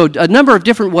 So a number of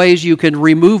different ways you can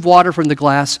remove water from the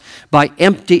glass by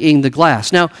emptying the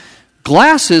glass. Now,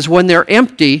 glasses, when they're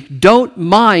empty, don't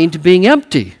mind being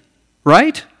empty,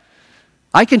 right?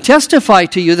 I can testify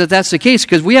to you that that's the case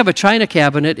because we have a china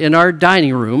cabinet in our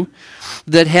dining room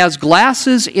that has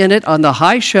glasses in it on the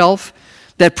high shelf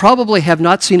that probably have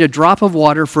not seen a drop of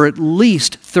water for at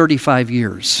least 35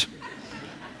 years.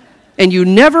 And you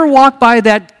never walk by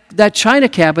that china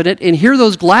cabinet and hear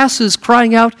those glasses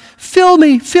crying out, "Fill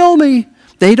me, fill me."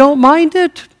 They don't mind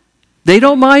it. They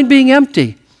don't mind being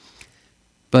empty.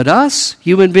 But us,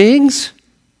 human beings,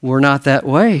 we're not that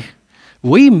way.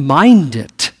 We mind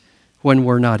it when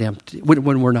we're not empty,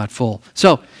 when we're not full.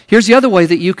 So here's the other way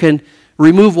that you can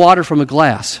remove water from a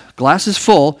glass. Glass is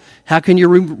full. How can you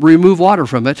remove water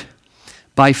from it?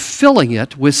 By filling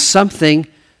it with something,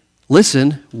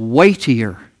 listen,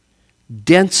 weightier,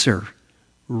 denser,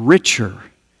 richer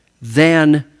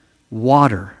than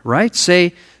water, right?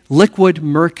 Say liquid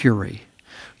mercury.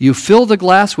 You fill the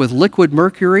glass with liquid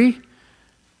mercury,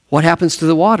 what happens to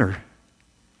the water?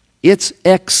 It's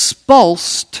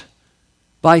expulsed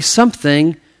by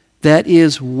something that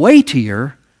is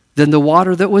weightier than the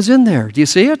water that was in there. Do you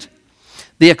see it?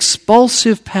 The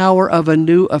expulsive power of a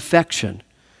new affection.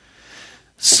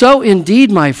 So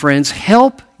indeed, my friends,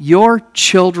 help your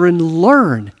children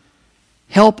learn.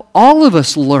 Help all of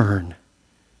us learn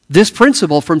this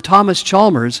principle from Thomas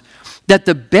Chalmers that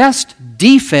the best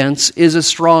defense is a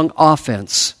strong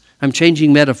offense. I'm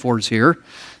changing metaphors here.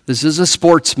 This is a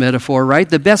sports metaphor, right?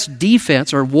 The best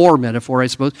defense, or war metaphor, I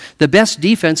suppose. The best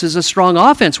defense is a strong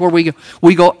offense where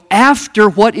we go after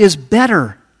what is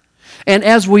better. And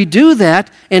as we do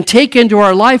that and take into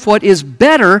our life what is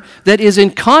better, that is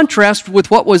in contrast with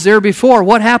what was there before,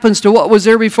 what happens to what was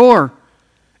there before?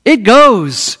 It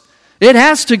goes. It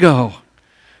has to go.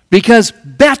 Because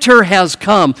better has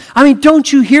come. I mean, don't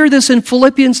you hear this in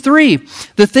Philippians 3?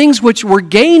 The things which were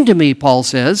gained to me, Paul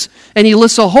says, and he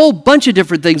lists a whole bunch of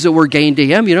different things that were gained to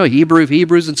him,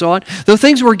 Hebrews and so on. The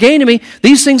things were gained to me,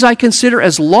 these things I consider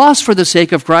as loss for the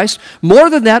sake of Christ. More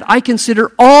than that, I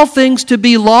consider all things to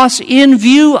be loss in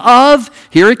view of,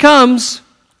 here it comes,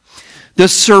 the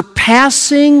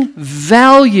surpassing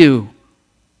value,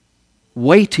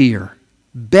 weightier,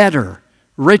 better,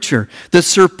 richer, the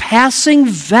surpassing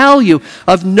value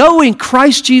of knowing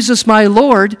Christ Jesus my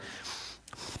Lord.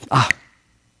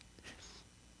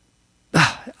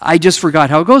 I just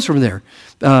forgot how it goes from there.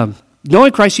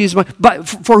 Knowing Christ Jesus, but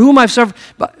for whom I've suffered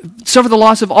the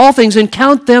loss of all things, and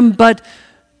count them but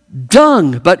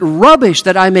dung, but rubbish,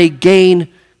 that I may gain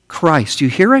Christ. You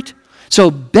hear it?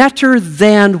 So better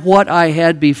than what I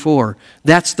had before.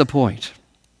 That's the point.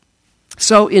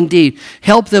 So indeed,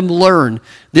 help them learn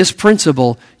this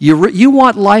principle. You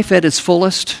want life at its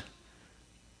fullest?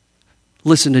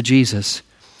 Listen to Jesus.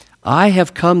 I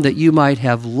have come that you might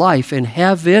have life and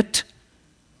have it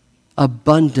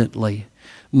abundantly.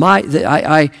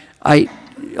 I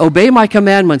obey my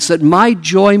commandments that my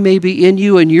joy may be in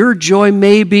you and your joy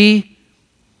may be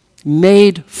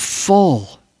made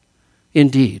full.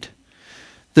 Indeed.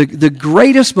 The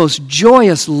greatest, most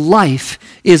joyous life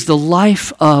is the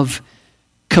life of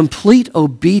complete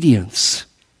obedience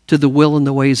to the will and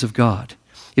the ways of God.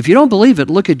 If you don't believe it,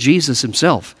 look at Jesus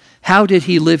himself. How did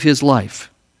he live his life?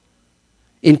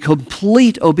 In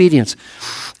complete obedience.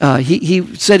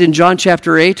 He said in John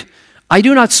chapter 8, I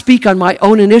do not speak on my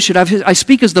own initiative. I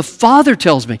speak as the Father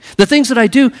tells me. The things that I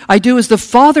do as the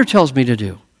Father tells me to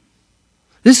do.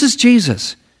 This is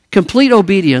Jesus. Complete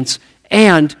obedience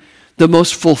and the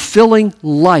most fulfilling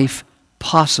life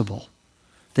possible.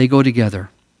 They go together.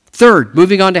 Third,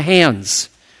 moving on to hands.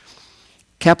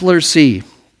 Capital letter C.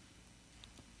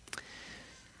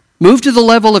 Move to the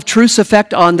level of truth's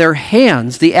effect on their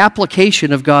hands, the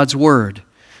application of God's word.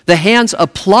 The hands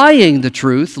applying the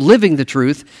truth, living the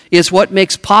truth, is what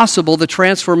makes possible the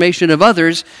transformation of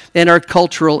others in our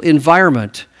cultural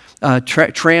environment,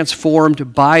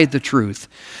 transformed by the truth.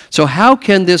 So how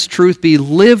can this truth be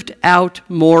lived out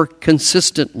more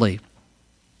consistently?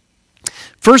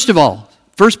 First of all,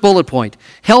 first bullet point,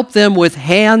 help them with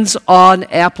hands-on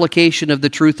application of the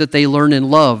truth that they learn and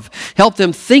love. Help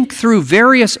them think through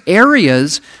various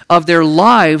areas of their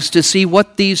lives to see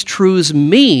what these truths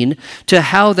mean to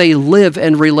how they live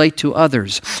and relate to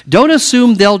others. Don't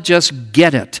assume they'll just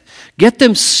get it. Get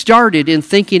them started in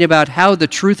thinking about how the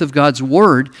truth of God's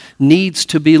word needs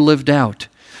to be lived out.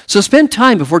 So spend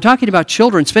time, if we're talking about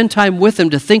children, spend time with them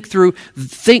to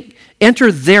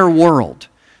enter their world.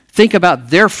 Think about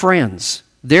their friends,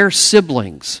 their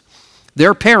siblings,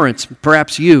 their parents,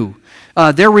 perhaps you,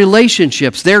 their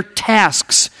relationships, their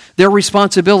tasks, their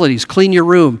responsibilities. Clean your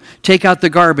room, take out the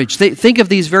garbage. Think of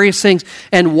these various things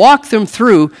and walk them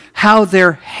through how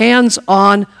their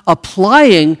hands-on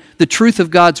applying the truth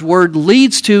of God's word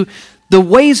leads to the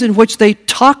ways in which they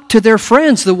talk to their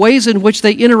friends, the ways in which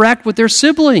they interact with their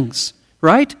siblings,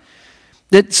 right?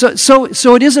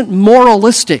 So it isn't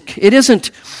moralistic. It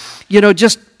isn't,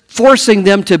 just forcing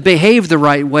them to behave the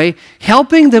right way,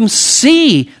 helping them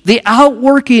see the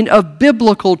outworking of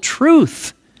biblical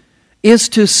truth is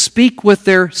to speak with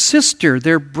their sister,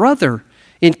 their brother,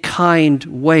 in kind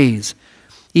ways.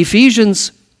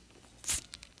 Ephesians,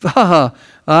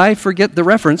 I forget the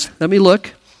reference. Let me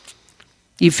look.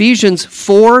 Ephesians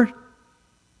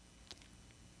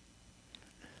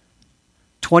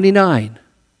 4:29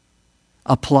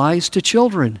 applies to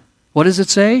children. What does it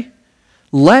say?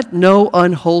 Let no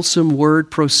unwholesome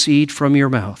word proceed from your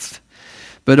mouth,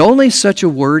 but only such a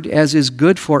word as is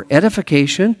good for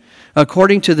edification,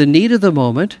 according to the need of the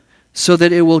moment, so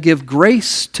that it will give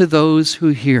grace to those who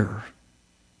hear.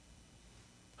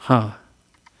 How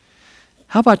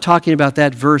about talking about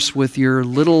that verse with your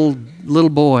little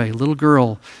boy, little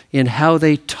girl, in how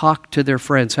they talk to their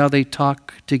friends, how they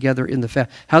talk together in the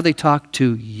family, how they talk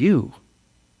to you?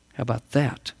 How about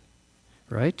that?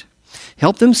 Right?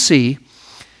 Help them see,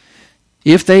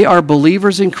 if they are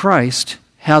believers in Christ,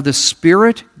 how the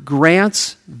Spirit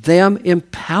grants them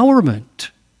empowerment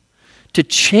to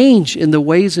change in the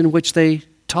ways in which they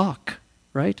talk,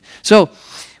 right? So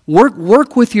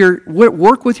work with your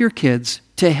kids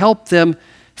to help them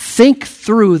think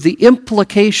through the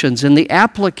implications and the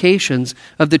applications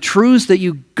of the truths that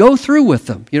you go through with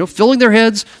them. Filling their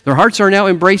heads, their hearts are now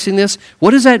embracing this. What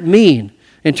does that mean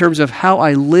in terms of how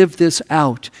I live this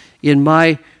out in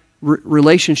my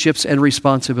relationships and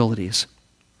responsibilities?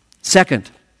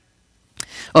 Second,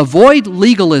 avoid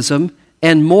legalism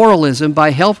and moralism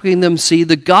by helping them see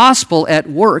the gospel at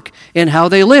work in how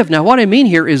they live. Now, what I mean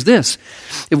here is this.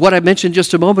 What I mentioned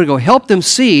just a moment ago, help them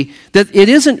see that it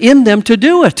isn't in them to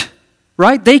do it,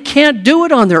 right? They can't do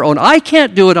it on their own. I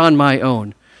can't do it on my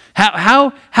own.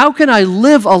 How can I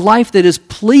live a life that is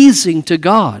pleasing to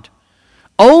God?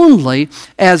 Only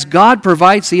as God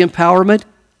provides the empowerment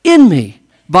in me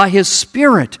by His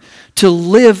Spirit to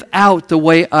live out the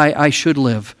way I should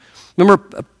live.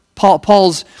 Remember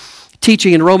Paul's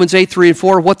teaching in Romans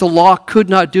 8:3-4, what the law could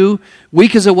not do,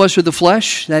 weak as it was for the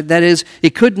flesh. That is,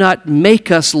 it could not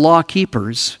make us law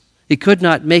keepers. It could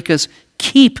not make us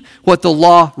keep what the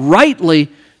law rightly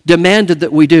demanded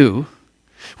that we do.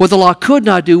 What the law could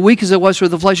not do, weak as it was for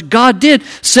the flesh, God did,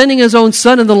 sending His own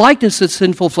Son in the likeness of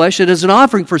sinful flesh, and as an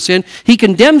offering for sin, He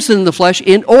condemned sin in the flesh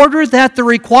in order that the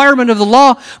requirement of the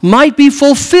law might be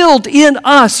fulfilled in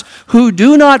us who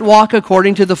do not walk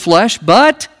according to the flesh,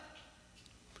 but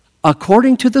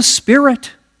according to the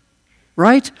Spirit,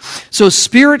 right? So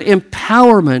Spirit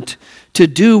empowerment to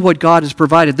do what God has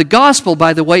provided. The gospel,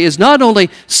 by the way, is not only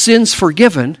sins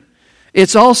forgiven,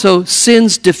 it's also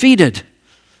sins defeated,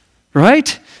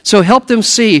 right? So help them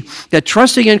see that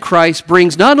trusting in Christ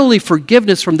brings not only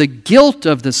forgiveness from the guilt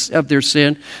of their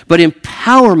sin, but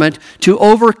empowerment to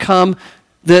overcome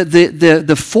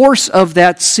the force of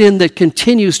that sin that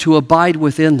continues to abide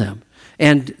within them.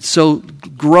 And so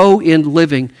grow in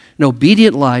living an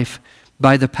obedient life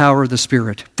by the power of the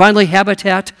Spirit. Finally,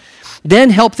 habitat.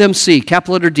 Then help them see,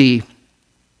 capital letter D,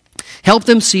 help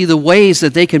them see the ways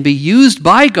that they can be used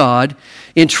by God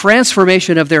in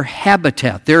transformation of their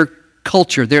habitat, their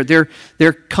culture,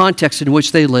 their context in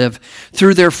which they live,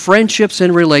 through their friendships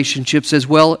and relationships, as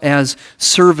well as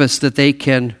service that they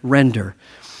can render.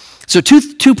 So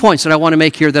two points that I want to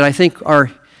make here that I think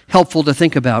are helpful to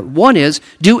think about. One is,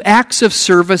 do acts of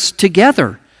service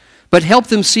together, but help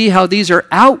them see how these are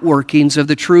outworkings of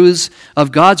the truths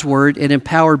of God's Word and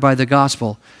empowered by the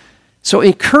gospel. So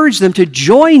encourage them to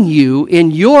join you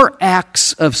in your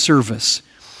acts of service.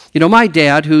 You know, my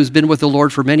dad, who's been with the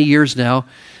Lord for many years now,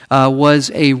 was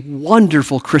a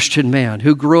wonderful Christian man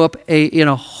who grew up in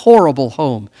a horrible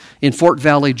home in Fort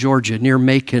Valley, Georgia, near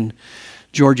Macon,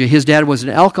 Georgia. His dad was an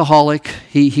alcoholic.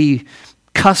 He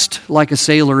cussed like a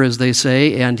sailor, as they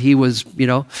say, and he was,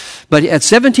 but at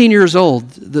 17 years old,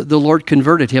 the Lord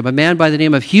converted him. A man by the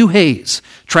name of Hugh Hayes,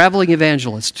 traveling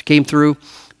evangelist, came through.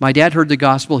 My dad heard the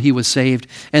gospel, he was saved,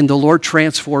 and the Lord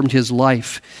transformed his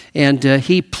life. And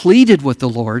he pleaded with the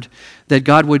Lord that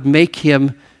God would make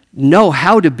him know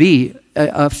how to be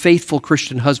a faithful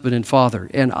Christian husband and father.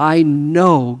 And I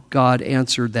know God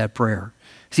answered that prayer.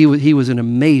 He was an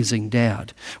amazing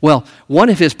dad. Well, one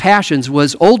of his passions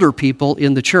was older people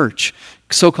in the church,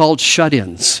 so-called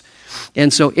shut-ins.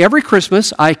 And so every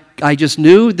Christmas, I just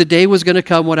knew the day was going to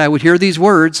come when I would hear these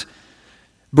words,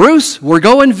 "Bruce, we're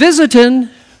going visiting."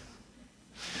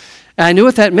 And I knew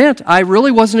what that meant. I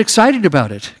really wasn't excited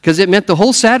about it because it meant the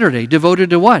whole Saturday devoted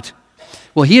to what?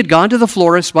 Well, he had gone to the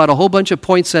florist, bought a whole bunch of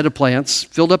poinsettia plants,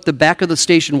 filled up the back of the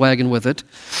station wagon with it,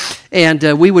 and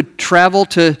we would travel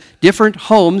to different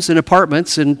homes and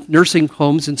apartments and nursing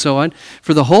homes and so on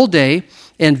for the whole day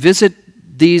and visit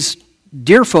these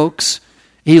dear folks.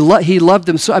 He loved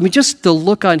them so. I mean, just the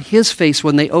look on his face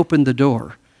when they opened the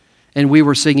door and we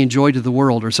were singing Joy to the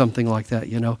World or something like that,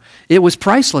 It was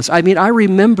priceless. I mean, I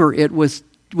remember it with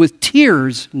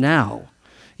tears now,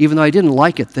 even though I didn't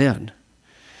like it then.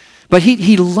 But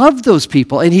he loved those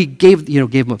people, and he gave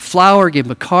them a flower, gave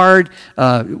them a card.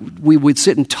 We would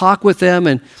sit and talk with them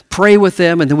and pray with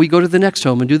them, and then we go to the next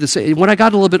home and do the same. When I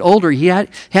got a little bit older, he had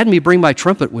me bring my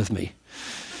trumpet with me.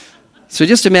 So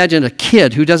just imagine a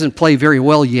kid who doesn't play very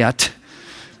well yet,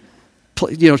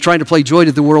 trying to play Joy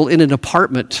to the World in an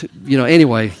apartment.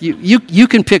 Anyway, you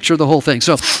can picture the whole thing.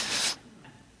 So.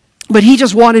 But he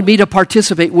just wanted me to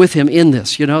participate with him in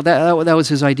this, that was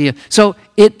his idea. So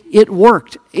it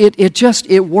worked.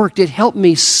 It worked. It helped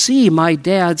me see my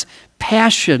dad's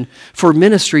passion for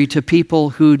ministry to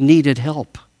people who needed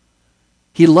help.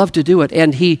 He loved to do it,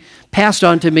 and he passed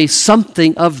on to me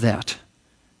something of that.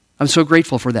 I'm so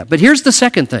grateful for that. But here's the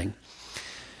second thing.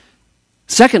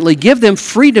 Secondly, give them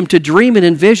freedom to dream and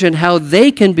envision how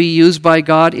they can be used by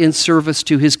God in service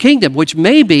to his kingdom, which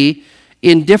may be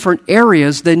in different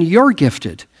areas than you're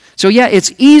gifted. So yeah,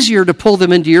 it's easier to pull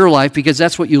them into your life because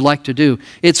that's what you like to do.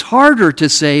 It's harder to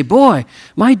say, boy,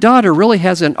 my daughter really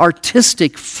has an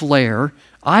artistic flair.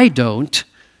 I don't.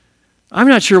 I'm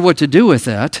not sure what to do with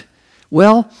that.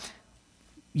 Well,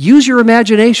 use your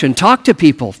imagination. Talk to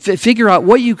people. Figure out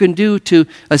what you can do to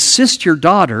assist your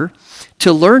daughter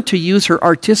to learn to use her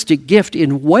artistic gift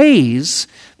in ways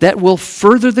that will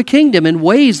further the kingdom, in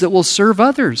ways that will serve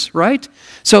others, right?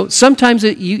 So sometimes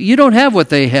you don't have what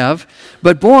they have,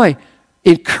 but boy,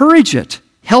 encourage it.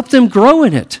 Help them grow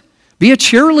in it. Be a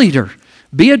cheerleader.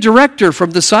 Be a director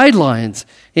from the sidelines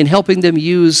in helping them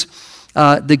use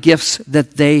the gifts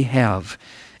that they have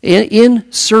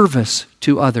in service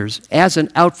to others as an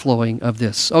outflowing of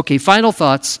this. Okay, final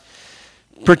thoughts,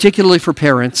 particularly for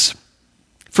parents.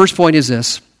 First point is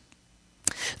this.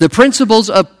 The principles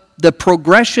of the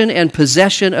progression and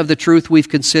possession of the truth we've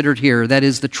considered here, that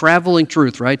is the traveling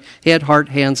truth, right? Head, heart,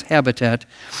 hands, habitat,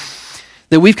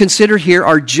 that we've considered here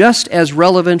are just as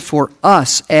relevant for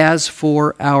us as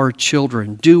for our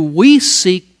children. Do we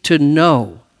seek to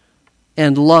know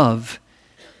and love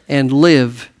and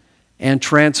live and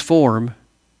transform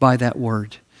by that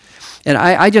word? And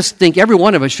I just think every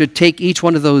one of us should take each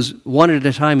one of those one at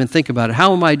a time and think about it.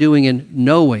 How am I doing in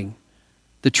knowing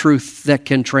the truth that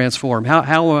can transform?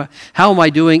 How am I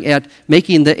doing at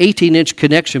making the 18-inch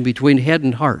connection between head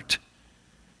and heart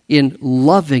in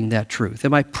loving that truth?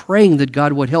 Am I praying that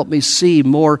God would help me see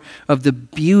more of the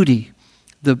beauty,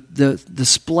 the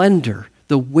splendor,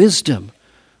 the wisdom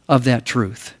of that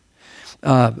truth?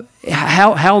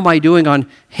 How am I doing on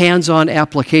hands-on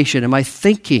application? Am I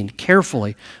thinking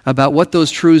carefully about what those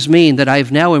truths mean that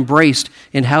I've now embraced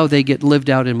and how they get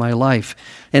lived out in my life?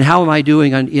 And how am I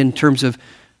doing in terms of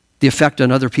the effect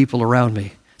on other people around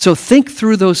me? So think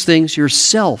through those things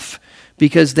yourself,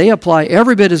 because they apply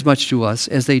every bit as much to us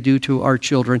as they do to our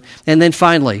children. And then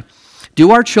finally, do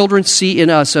our children see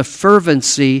in us a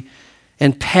fervency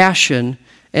and passion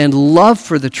and love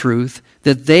for the truth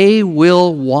that they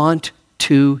will want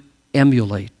to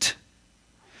emulate?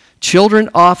 Children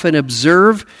often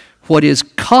observe what is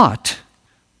caught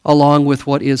along with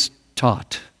what is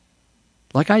taught.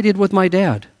 Like I did with my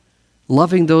dad.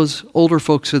 loving those older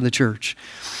folks in the church.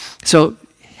 So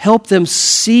help them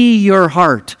see your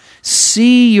heart,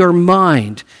 see your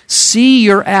mind, see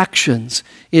your actions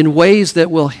in ways that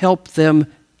will help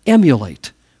them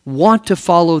emulate, want to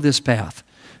follow this path.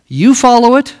 You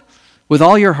follow it with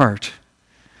all your heart,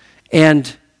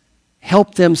 and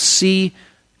help them see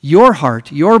your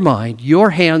heart, your mind,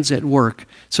 your hands at work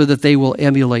so that they will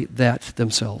emulate that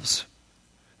themselves.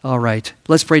 All right,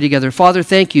 let's pray together. Father,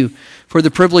 thank you for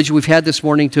the privilege we've had this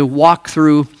morning to walk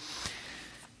through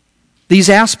these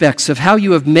aspects of how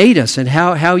you have made us and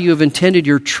how you have intended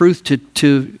your truth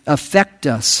to affect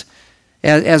us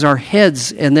as our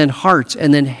heads and then hearts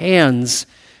and then hands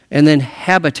and then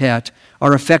habitat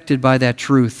are affected by that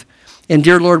truth. And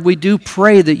dear Lord, we do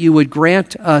pray that you would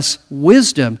grant us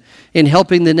wisdom in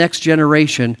helping the next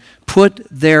generation put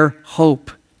their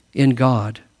hope in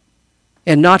God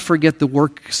and not forget the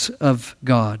works of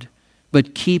God,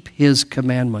 but keep his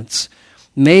commandments.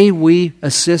 May we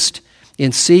assist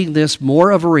in seeing this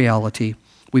more of a reality.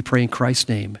 We pray in Christ's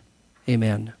name.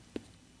 Amen.